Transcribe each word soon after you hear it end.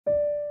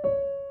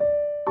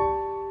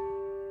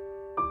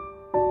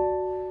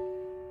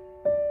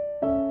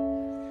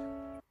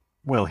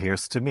Well,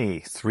 here's to me.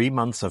 3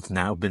 months I've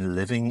now been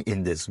living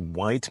in this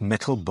white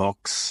metal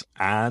box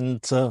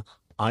and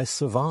I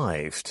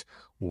survived.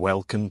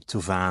 Welcome to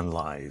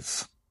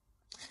Vanlife.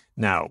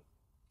 Now,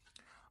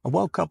 I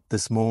woke up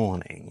this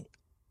morning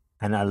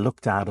and I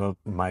looked out of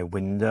my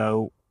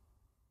window.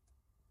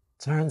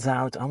 Turns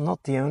out I'm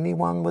not the only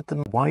one with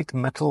the white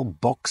metal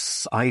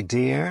box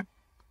idea.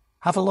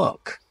 Have a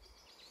look.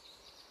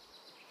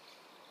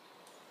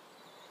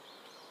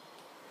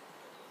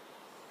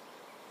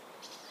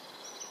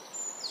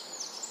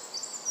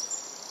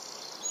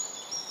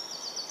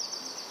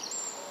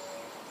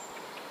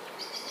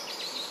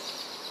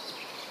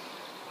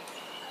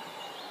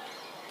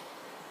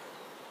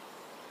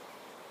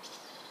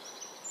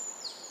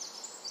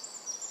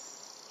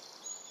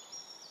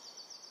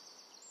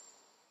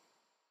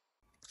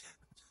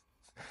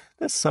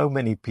 There's so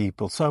many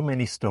people, so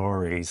many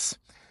stories.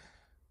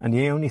 And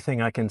the only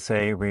thing I can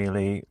say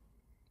really,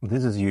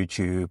 this is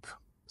YouTube,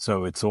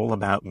 so it's all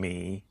about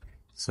me.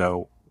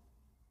 So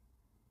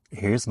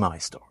here's my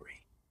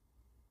story.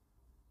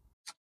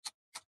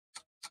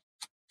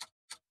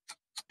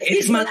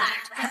 It's my life.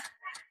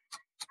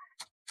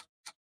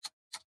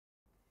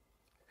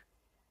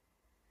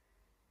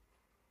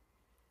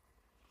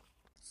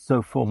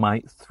 So for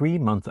my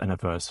 3-month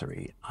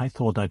anniversary, I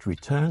thought I'd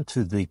return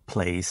to the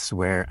place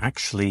where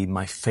actually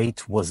my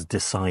fate was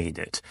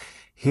decided.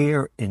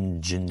 Here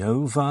in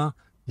Genova?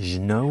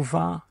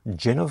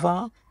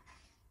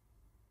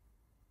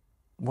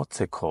 What's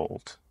it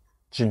called?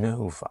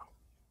 Gerona.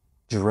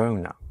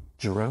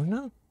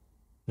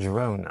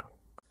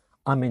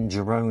 I'm in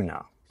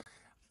Gerona.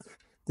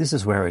 This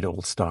is where it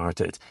all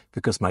started,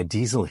 because my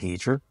diesel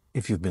heater,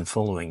 if you've been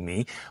following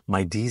me,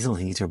 my diesel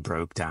heater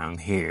broke down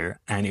here,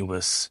 and it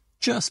was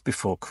just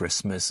before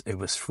Christmas. It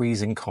was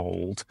freezing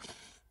cold,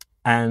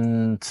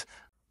 and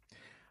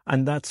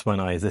that's when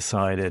I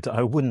decided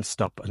I wouldn't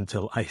stop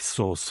until I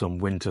saw some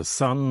winter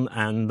sun,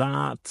 and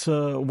that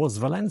was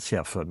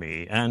Valencia for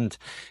me. And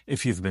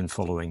if you've been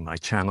following my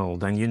channel,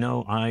 then you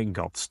know I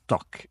got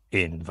stuck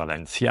in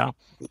Valencia.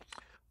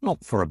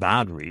 Not for a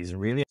bad reason,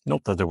 really.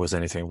 Not that there was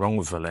anything wrong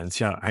with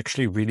Valencia. I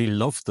actually really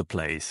loved the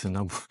place,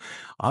 and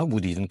I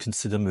would even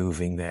consider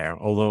moving there,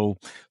 although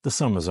the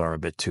summers are a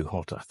bit too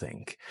hot, I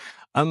think.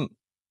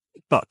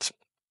 But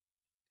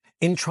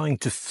in trying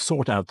to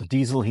sort out the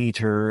diesel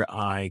heater,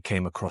 I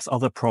came across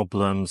other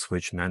problems,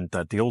 which meant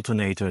that the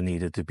alternator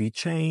needed to be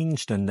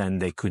changed, and then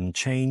they couldn't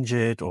change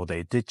it, or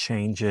they did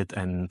change it,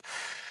 and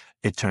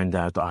it turned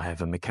out I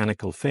have a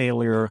mechanical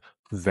failure.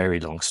 Very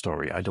long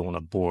story. I don't want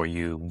to bore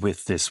you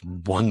with this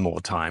one more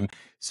time.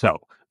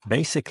 So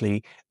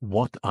basically,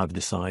 what I've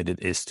decided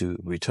is to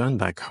return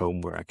back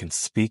home where I can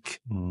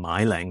speak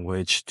my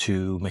language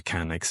to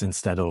mechanics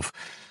instead of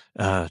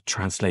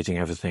translating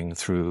everything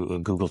through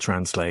Google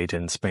Translate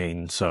in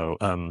Spain. So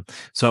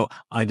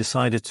I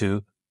decided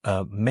to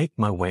make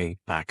my way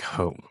back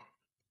home.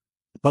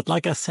 But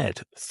like I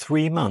said,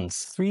 3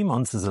 months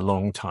is a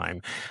long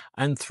time,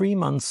 and 3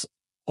 months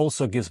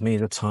also gives me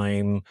the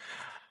time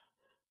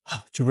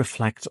to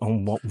reflect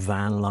on what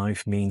van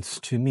life means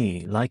to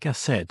me. Like I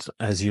said,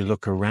 as you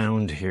look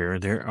around here,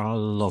 there are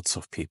lots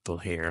of people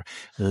here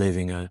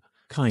living a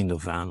kind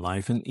of van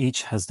life, and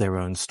each has their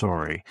own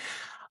story.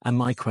 And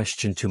my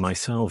question to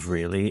myself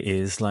really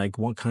is like,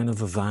 what kind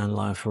of a van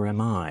lifer am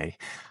I?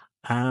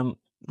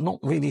 Not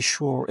really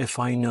sure if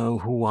I know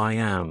who I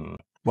am.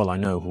 Well, I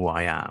know who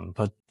I am,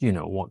 but you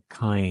know, what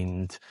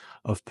kind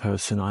of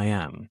person I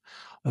am.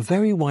 A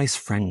very wise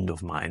friend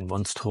of mine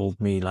once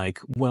told me, like,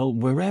 well,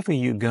 wherever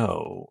you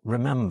go,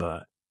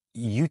 remember,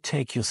 you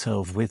take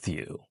yourself with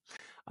you.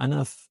 And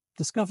I've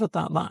discovered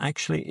that that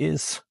actually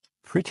is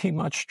pretty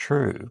much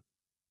true.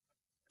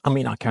 I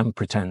mean, I can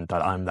pretend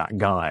that I'm that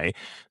guy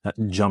that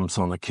jumps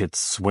on a kid's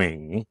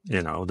swing,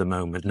 you know, the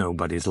moment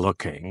nobody's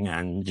looking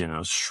and, you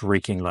know,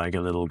 shrieking like a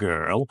little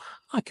girl.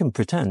 I can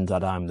pretend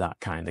that I'm that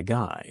kind of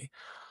guy.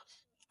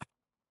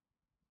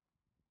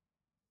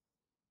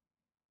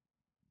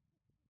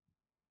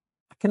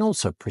 I can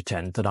also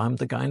pretend that I'm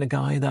the kind of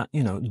guy that,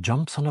 you know,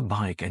 jumps on a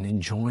bike and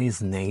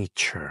enjoys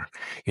nature,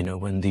 you know,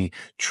 when the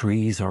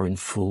trees are in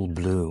full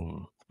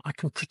bloom. I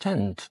can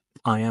pretend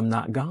I am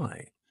that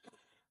guy.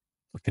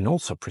 I can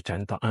also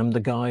pretend that I'm the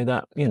guy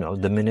that, you know,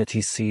 the minute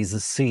he sees the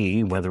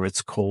sea, whether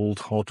it's cold,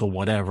 hot, or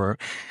whatever,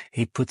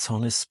 he puts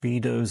on his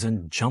Speedos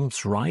and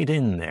jumps right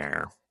in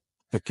there.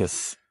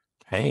 Because,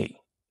 hey,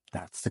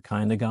 that's the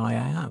kind of guy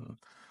I am.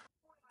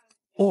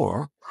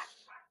 Or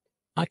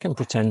I can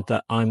pretend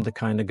that I'm the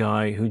kind of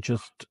guy who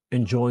just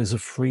enjoys a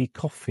free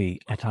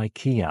coffee at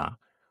IKEA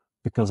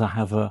because I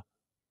have a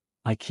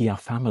IKEA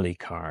family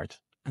card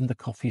and the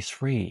coffee's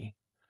free.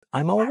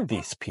 I'm all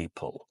these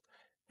people.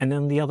 And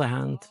on the other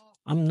hand,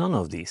 I'm none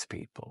of these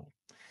people.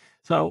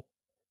 So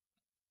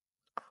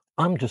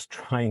I'm just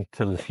trying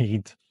to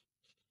lead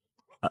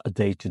a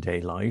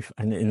day-to-day life.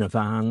 And in a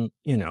van,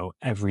 you know,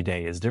 every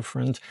day is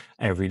different.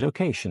 Every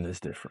location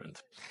is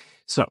different.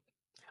 So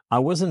I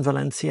was in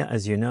Valencia,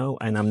 as you know,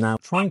 and I'm now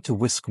trying to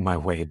whisk my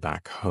way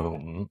back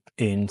home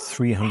in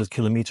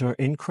 300-kilometer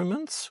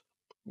increments.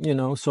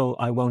 so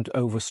I won't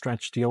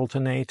overstretch the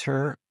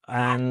alternator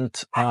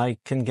and I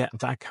can get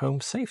back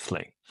home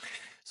safely.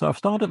 So I've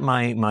started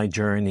my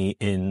journey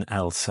in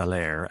El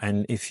Saler,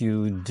 and if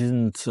you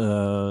didn't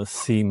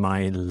see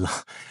my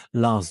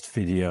last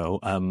video,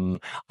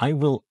 I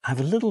will have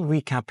a little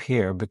recap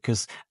here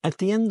because at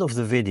the end of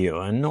the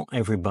video, and not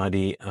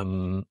everybody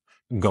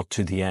got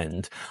to the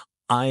end,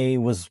 I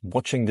was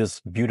watching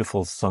this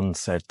beautiful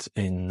sunset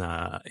in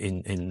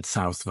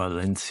South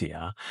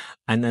Valencia,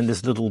 and then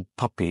this little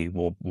puppy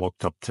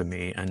walked up to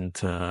me, and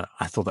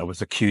I thought that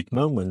was a cute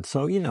moment.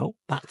 So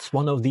that's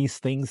one of these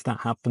things that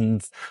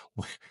happens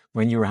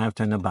when you're out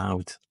and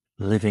about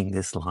living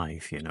this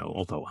life.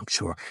 Although I'm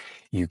sure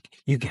you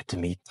get to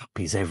meet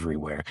puppies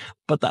everywhere,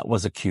 but that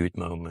was a cute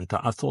moment.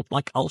 I thought,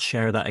 like, I'll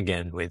share that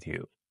again with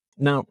you.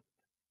 Now,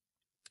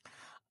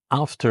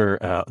 after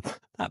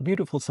that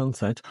beautiful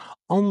sunset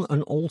on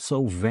an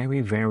also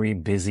very, very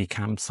busy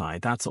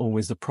campsite. That's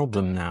always the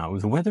problem now.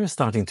 The weather is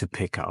starting to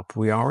pick up.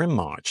 We are in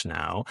March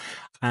now,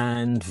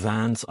 and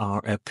vans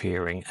are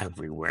appearing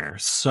everywhere.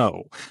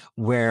 So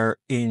where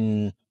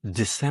in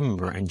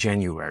December and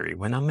January,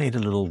 when I made a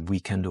little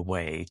weekend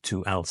away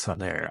to El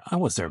Saler, I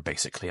was there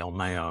basically on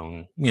my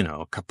own.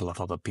 A couple of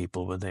other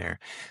people were there.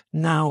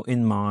 Now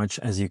in March,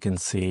 as you can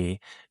see,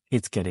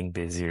 it's getting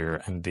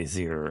busier and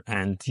busier,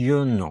 and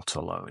you're not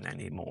alone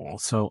anymore.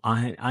 So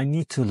I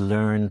need to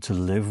learn to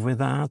live with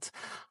that.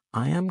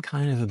 I am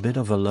kind of a bit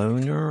of a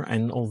loner,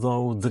 and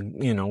although the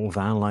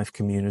van life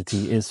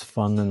community is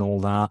fun and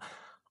all that,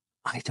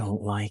 I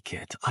don't like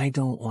it. I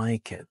don't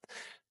like it.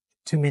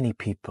 Too many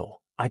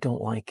people. I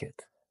don't like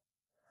it.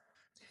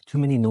 Too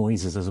many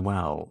noises as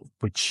well,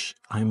 which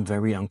I'm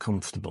very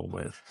uncomfortable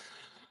with.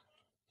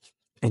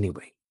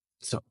 Anyway,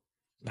 so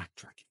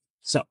backtracking.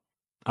 So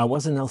I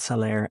was in El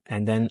Saler,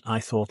 and then I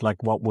thought,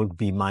 like, what would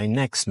be my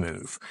next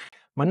move?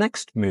 My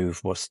next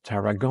move was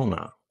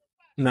Tarragona.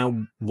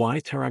 Now,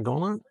 why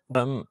Tarragona?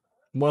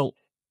 Well,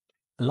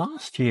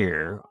 last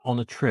year on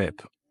a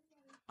trip,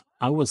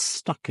 I was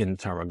stuck in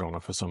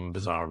Tarragona for some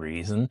bizarre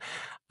reason,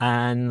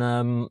 and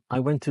I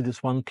went to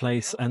this one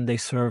place, and they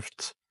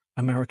served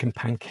American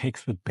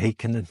pancakes with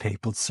bacon and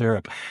maple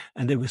syrup,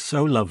 and they were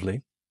so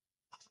lovely,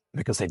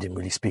 because they didn't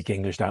really speak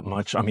English that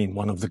much. I mean,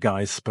 one of the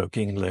guys spoke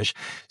English,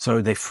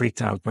 so they freaked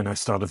out when I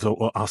started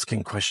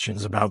asking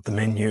questions about the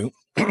menu.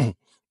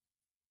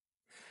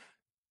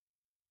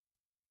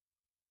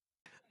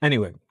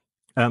 Anyway,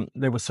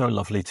 they were so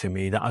lovely to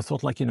me that I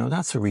thought, like,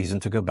 that's a reason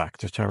to go back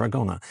to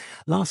Tarragona.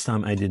 Last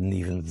time I didn't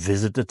even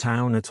visit the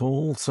town at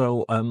all,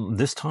 so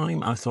this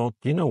time I thought,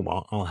 you know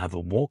what, I'll have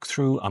a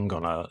walkthrough. I'm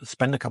gonna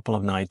spend a couple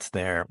of nights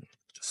there,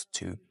 just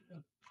two.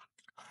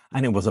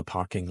 And it was a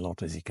parking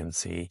lot, as you can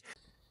see.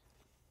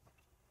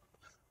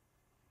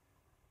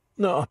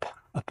 No,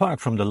 apart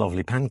from the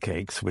lovely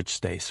pancakes, which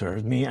they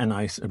served me, and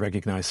I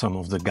recognize some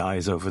of the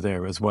guys over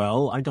there as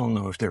well. I don't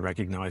know if they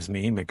recognize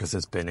me because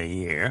it's been a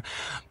year,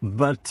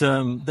 but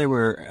they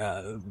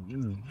were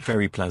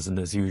very pleasant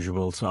as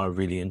usual, so I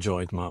really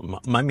enjoyed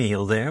my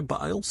meal there,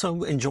 but I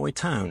also enjoyed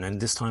town, and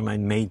this time I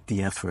made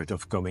the effort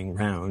of going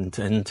round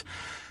and,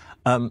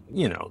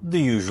 the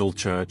usual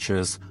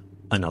churches,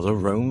 another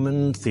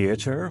Roman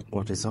theatre.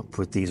 What is up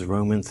with these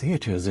Roman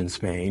theatres in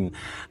Spain?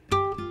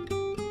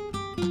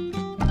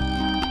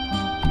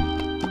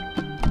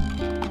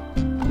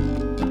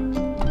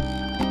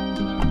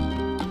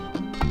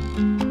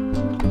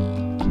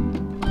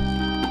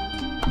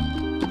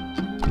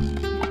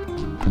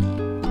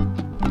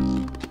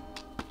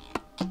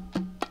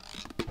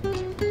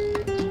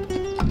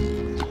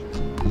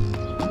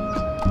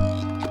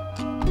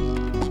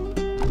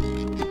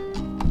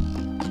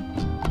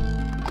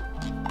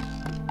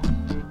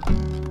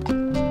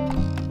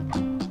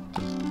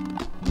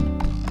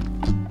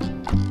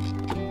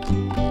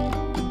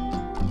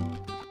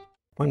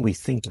 When we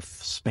think of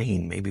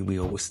Spain, maybe we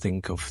always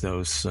think of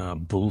those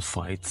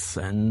bullfights,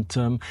 and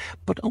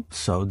but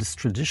also this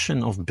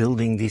tradition of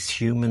building these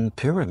human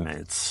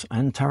pyramids.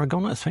 And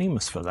Tarragona is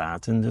famous for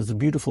that. And there's a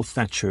beautiful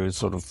statue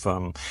sort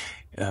of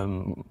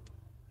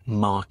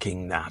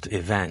marking that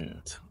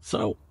event.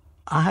 So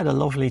I had a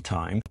lovely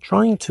time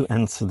trying to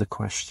answer the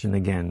question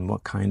again,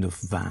 what kind of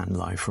van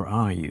lifer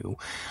are you?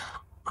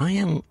 I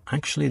am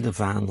actually the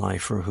van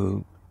lifer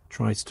who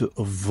tries to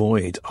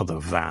avoid other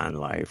van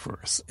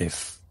lifers,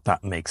 if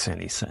that makes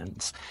any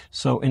sense.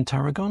 So in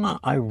Tarragona,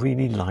 I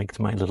really liked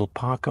my little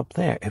park up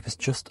there. It was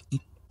just a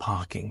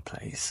parking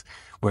place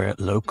where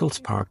locals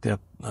parked their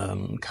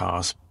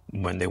cars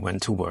when they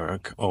went to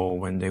work or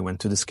when they went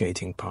to the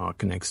skating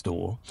park next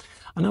door.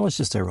 And I was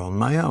just there on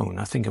my own.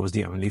 I think it was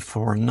the only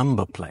foreign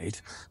number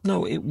plate.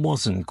 No, it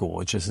wasn't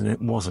gorgeous and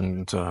it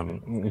wasn't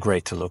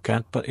great to look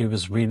at, but it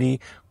was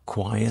really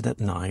quiet at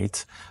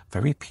night,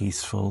 very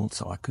peaceful,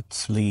 so I could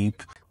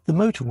sleep. The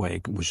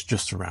motorway was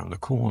just around the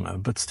corner,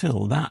 but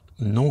still that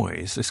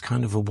noise is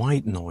kind of a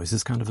white noise.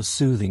 It's kind of a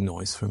soothing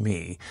noise for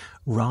me,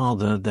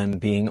 rather than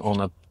being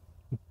on a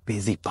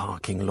busy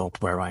parking lot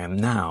where I am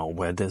now,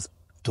 where there's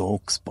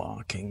dogs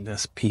barking,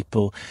 there's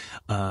people,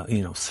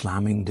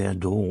 slamming their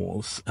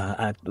doors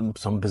at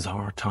some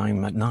bizarre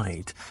time at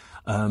night.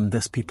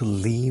 There's people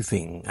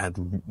leaving at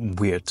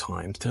weird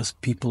times. There's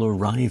people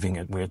arriving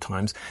at weird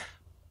times.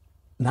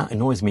 That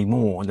annoys me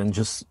more than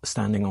just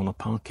standing on a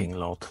parking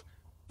lot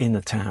in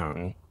a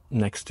town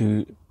next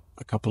to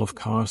a couple of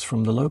cars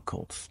from the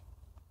locals.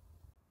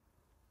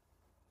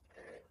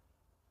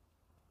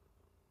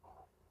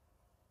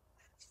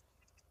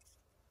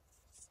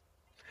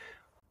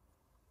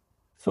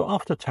 So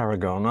after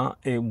Tarragona,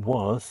 it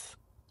was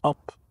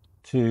up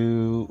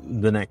to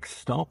the next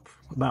stop,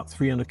 about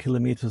 300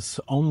 kilometers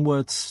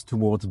onwards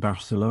towards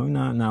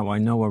Barcelona. Now, I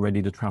know already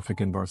the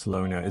traffic in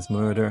Barcelona is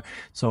murder,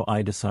 so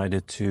I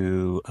decided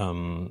to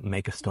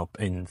make a stop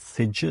in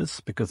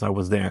Sitges because I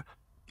was there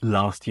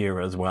last year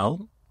as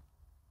well.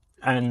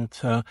 And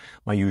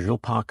my usual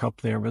park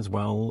up there as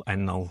well.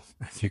 And now,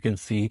 as you can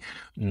see,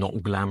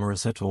 not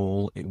glamorous at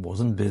all. It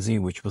wasn't busy,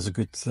 which was a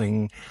good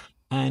thing.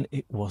 And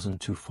it wasn't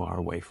too far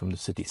away from the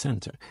city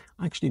center.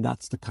 Actually,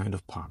 that's the kind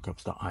of park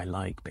ups that I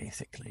like,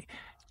 basically.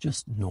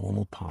 Just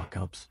normal park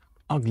ups,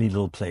 ugly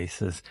little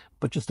places,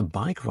 but just a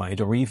bike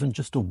ride or even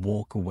just a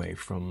walk away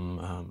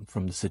from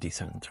the city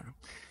center.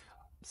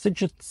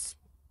 Sitges,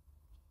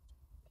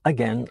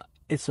 again,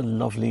 it's a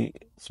lovely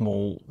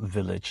small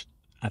village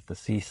at the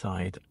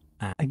seaside.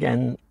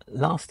 Again,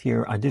 last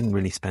year I didn't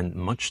really spend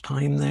much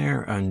time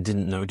there and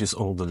didn't notice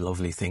all the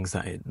lovely things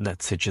that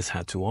Sitges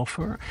had to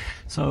offer.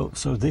 So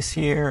this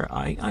year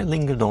I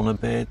lingered on a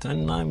bit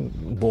and I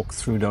walked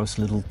through those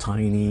little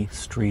tiny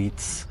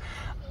streets,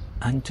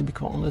 and to be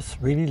quite honest,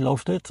 really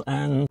loved it,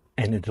 and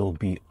it'll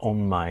be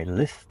on my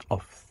list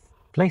of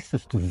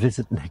places to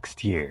visit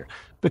next year,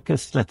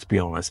 because let's be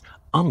honest,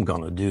 I'm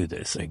gonna do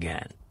this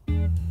again.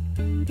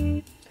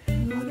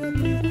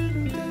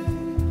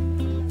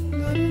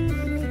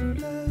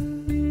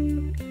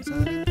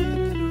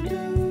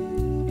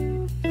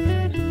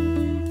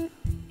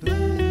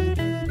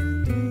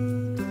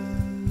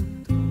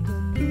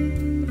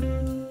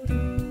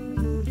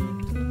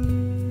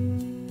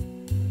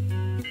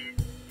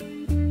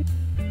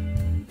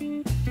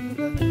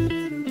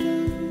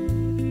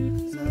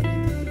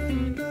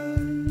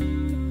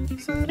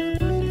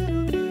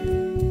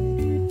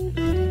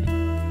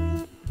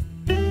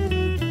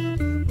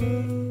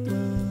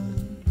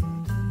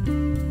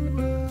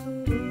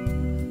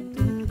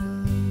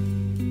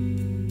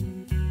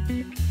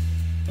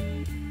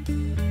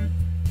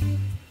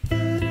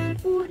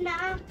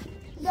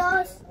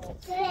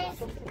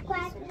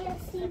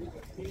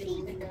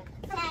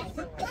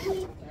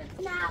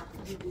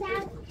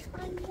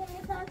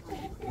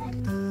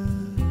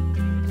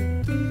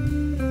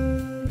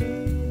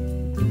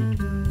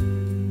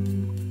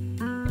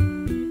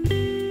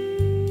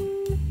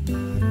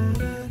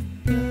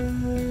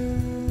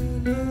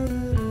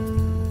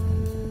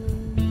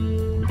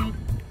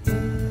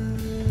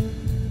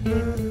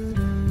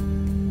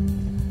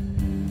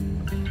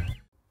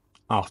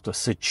 After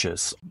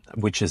Sitges,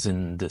 which is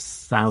in the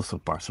south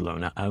of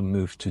Barcelona, I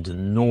moved to the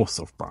north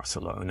of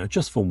Barcelona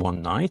just for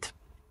one night.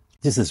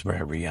 This is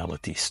where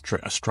reality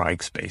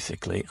strikes,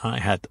 basically. I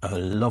had a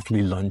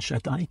lovely lunch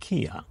at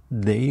IKEA.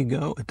 There you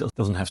go. It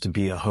doesn't have to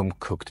be a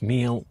home-cooked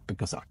meal,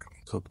 because I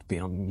can't cook,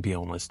 to be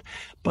honest.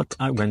 But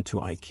I went to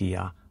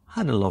IKEA,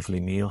 had a lovely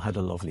meal, had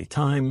a lovely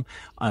time.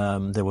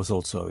 There was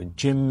also a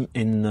gym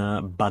in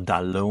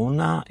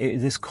Badalona.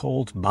 It is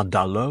called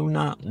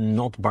Badalona,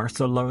 not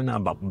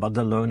Barcelona, but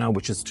Badalona,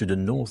 which is to the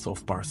north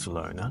of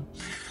Barcelona.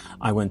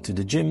 I went to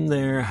the gym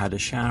there, had a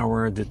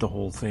shower, did the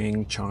whole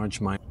thing,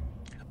 charged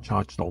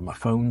all my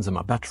phones and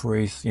my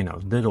batteries,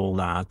 did all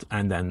that,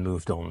 and then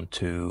moved on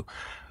to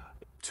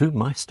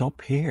my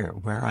stop here,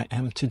 where I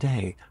am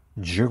today,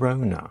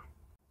 Gerona.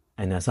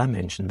 And as I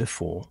mentioned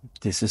before,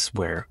 this is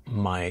where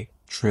my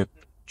trip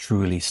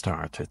truly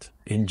started,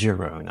 in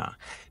Gerona.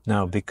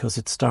 Now, because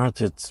it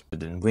started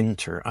in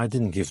winter, I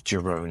didn't give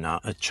Gerona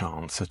a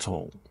chance at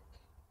all.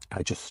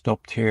 I just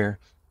stopped here,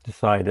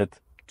 decided,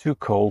 too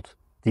cold,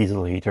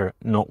 diesel heater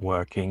not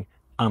working,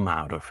 I'm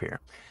out of here.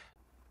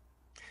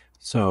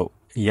 So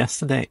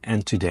yesterday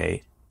and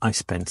today, I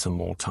spent some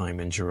more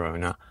time in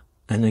Gerona,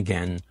 and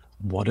again,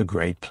 what a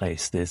great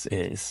place this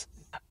is.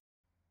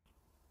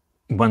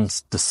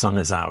 Once the sun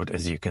is out,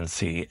 as you can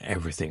see,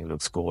 everything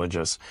looks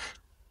gorgeous,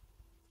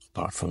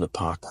 apart from the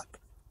park.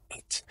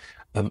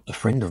 A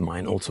friend of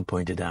mine also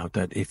pointed out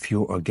that if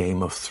you're a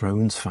Game of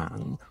Thrones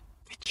fan,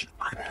 which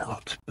I'm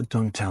not, but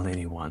don't tell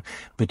anyone,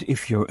 but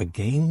if you're a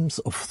Games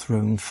of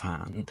Thrones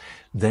fan,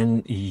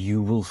 then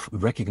you will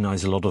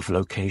recognize a lot of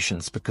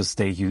locations, because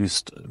they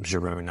used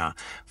Gerona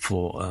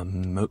for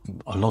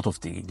a lot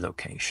of the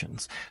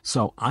locations.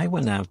 So I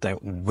went out there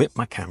with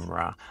my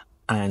camera,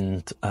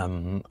 and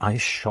I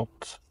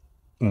shot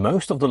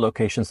most of the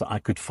locations that I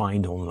could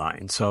find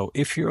online. So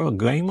if you're a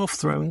Game of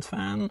Thrones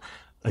fan,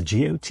 a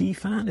GOT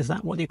fan, is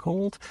that what you're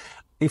called?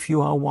 If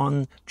you are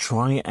one,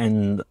 try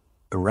and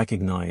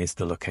recognize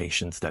the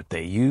locations that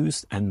they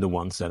used and the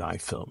ones that I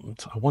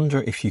filmed. I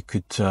wonder if you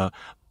could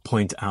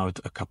point out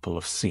a couple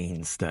of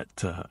scenes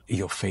that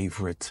your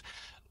favorite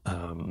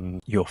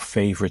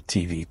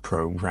TV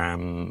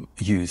program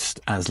used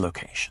as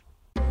location.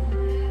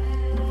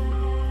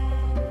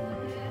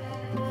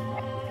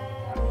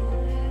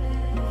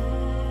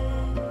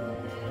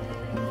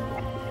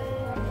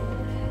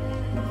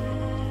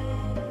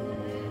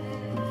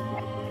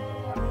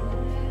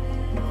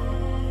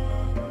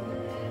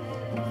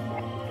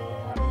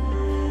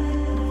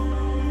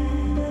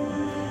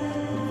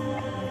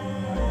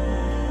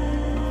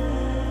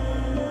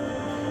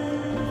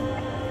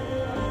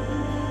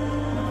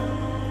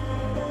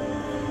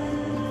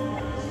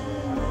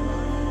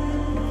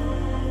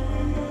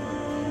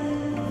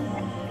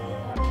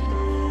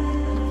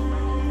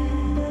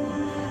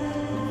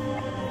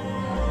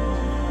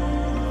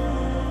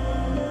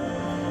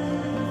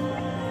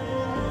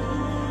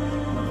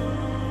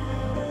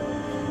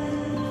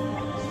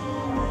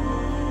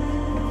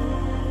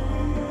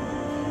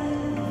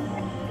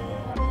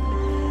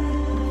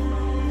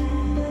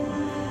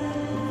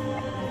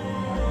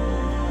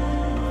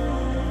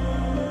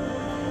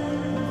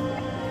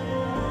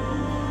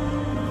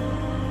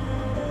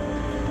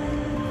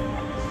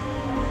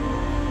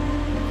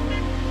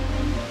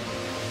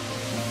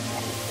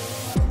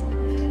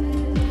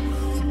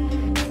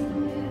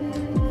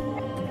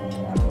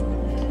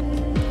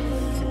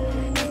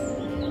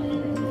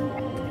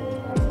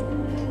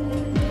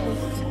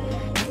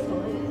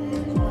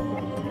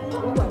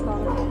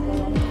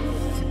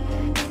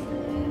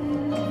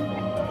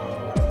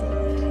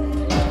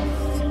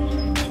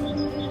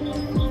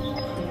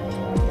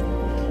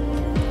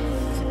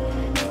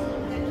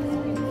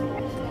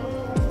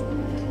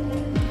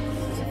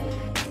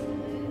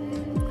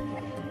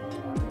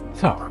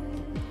 So,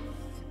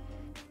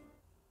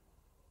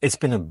 it's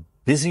been a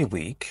busy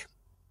week,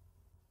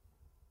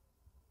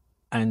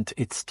 and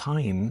it's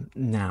time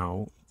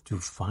now to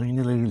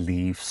finally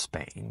leave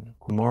Spain.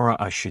 Tomorrow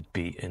I should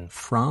be in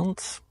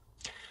France,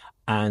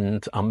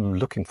 and I'm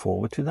looking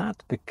forward to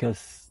that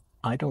because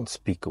I don't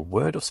speak a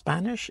word of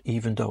Spanish,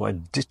 even though I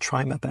did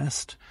try my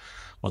best.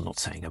 Well, not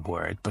saying a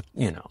word, but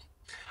you know.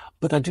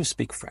 But I do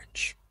speak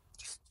French.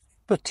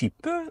 Petit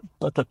peu,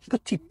 but a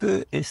petit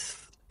peu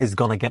is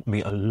gonna get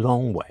me a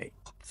long way.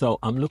 So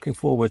I'm looking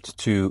forward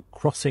to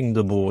crossing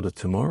the border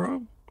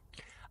tomorrow.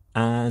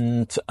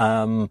 And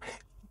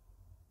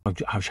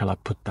how shall I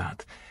put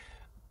that?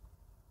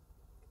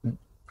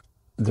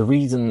 The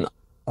reason,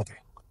 okay,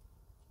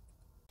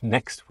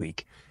 next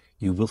week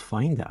you will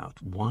find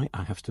out why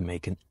I have to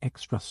make an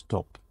extra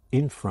stop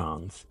in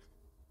France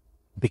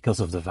because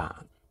of the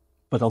van.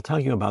 But I'll tell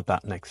you about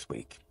that next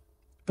week.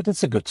 But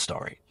it's a good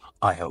story,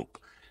 I hope.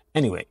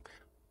 Anyway,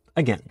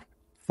 again,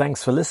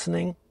 thanks for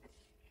listening.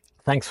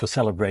 Thanks for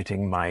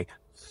celebrating my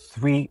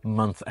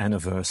 3-month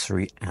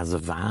anniversary as a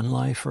van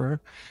lifer.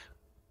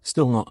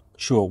 Still not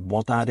sure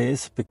what that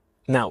is.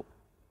 Now,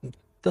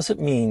 does it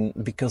mean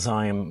because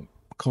I'm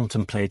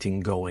contemplating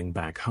going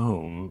back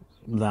home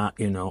that,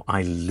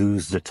 I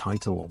lose the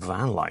title of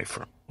van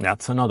lifer?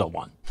 That's another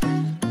one.